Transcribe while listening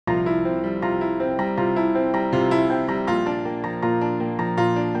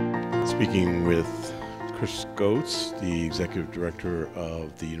Speaking with Chris Scoates, the Executive Director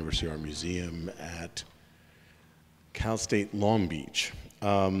of the University Art Museum at Cal State Long Beach.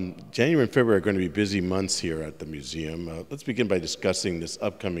 January and February are going to be busy months here at the museum. Let's begin by discussing this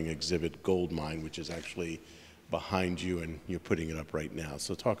upcoming exhibit, Goldmine, which is actually behind you, and you're putting it up right now.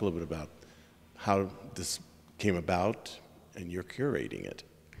 So talk a little bit about how this came about and you're curating it.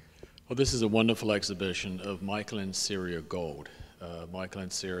 Well, this is a wonderful exhibition of Michael and Sirje Gold. Michael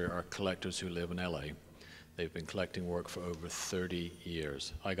and Sirje are collectors who live in LA. They've been collecting work for over 30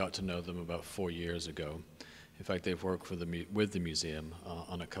 years. I got to know them about 4 years ago. In fact, they've worked with the museum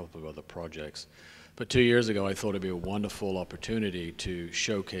on a couple of other projects. But 2 years ago, I thought it'd be a wonderful opportunity to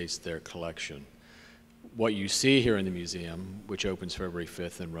showcase their collection. What you see here in the museum, which opens February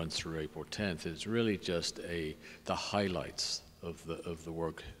 5th and runs through April 10th, is really just the highlights of the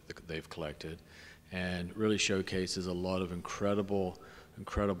work that they've collected, and really showcases a lot of incredible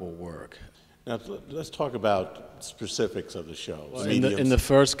work. Now, let's talk about specifics of the show. Well, in the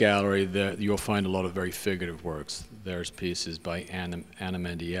first gallery, you'll find a lot of very figurative works. There's pieces by Anna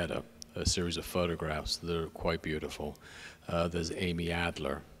Mendieta, a series of photographs that are quite beautiful. There's Amy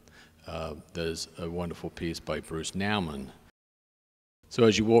Adler. There's a wonderful piece by Bruce Nauman. So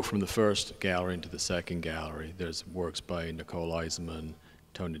as you walk from the first gallery into the second gallery, there's works by Nicole Eisenman,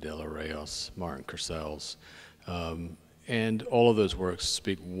 Tony De La Reyes, Martin Curcels, and all of those works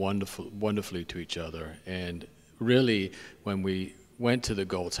speak wonderfully to each other. And really, when we went to the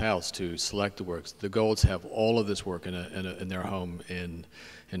Gold's house to select the works, the Golds have all of this work in their home in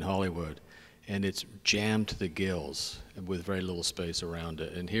Hollywood, and it's jammed to the gills with very little space around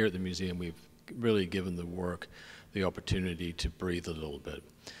it. And here at the museum, we've really given the work the opportunity to breathe a little bit.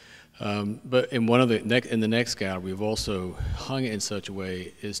 But in the next gallery, we've also hung it in such a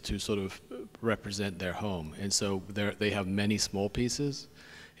way as to sort of represent their home. And so they have many small pieces,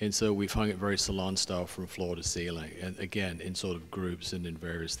 and so we've hung it very salon style from floor to ceiling, and again, in sort of groups and in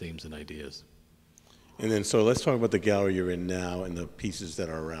various themes and ideas. And then, so let's talk about the gallery you're in now and the pieces that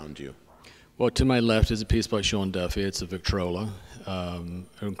are around you. Well, to my left is a piece by Sean Duffy. It's a Victrola, an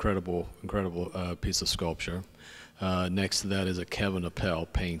incredible piece of sculpture. Next to that is a Kevin Appel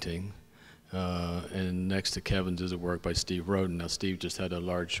painting. And next to Kevin's is a work by Steve Roden. Now, Steve just had a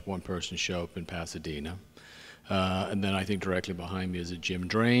large one-person show up in Pasadena. And then I think directly behind me is a Jim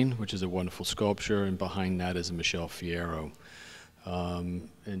Drain, which is a wonderful sculpture, and behind that is a Michelle Fierro.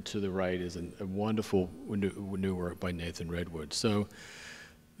 And to the right is a wonderful new work by Nathan Redwood. So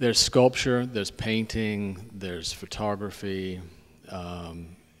there's sculpture, there's painting, there's photography,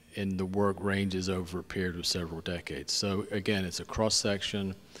 and the work ranges over a period of several decades. So again, it's a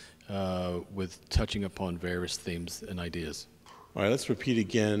cross-section with touching upon various themes and ideas. All right, let's repeat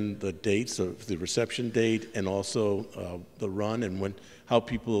again the dates of the reception date and also the run, and how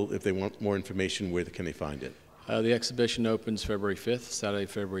people, if they want more information, where can they find it? The exhibition opens February 5th, Saturday,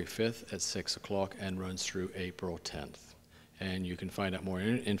 February 5th at 6 o'clock, and runs through April 10th. And you can find out more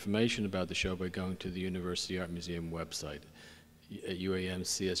information about the show by going to the University Art Museum website at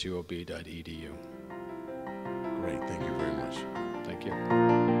uamcsulb.edu. Great, thank you very much. Thank you.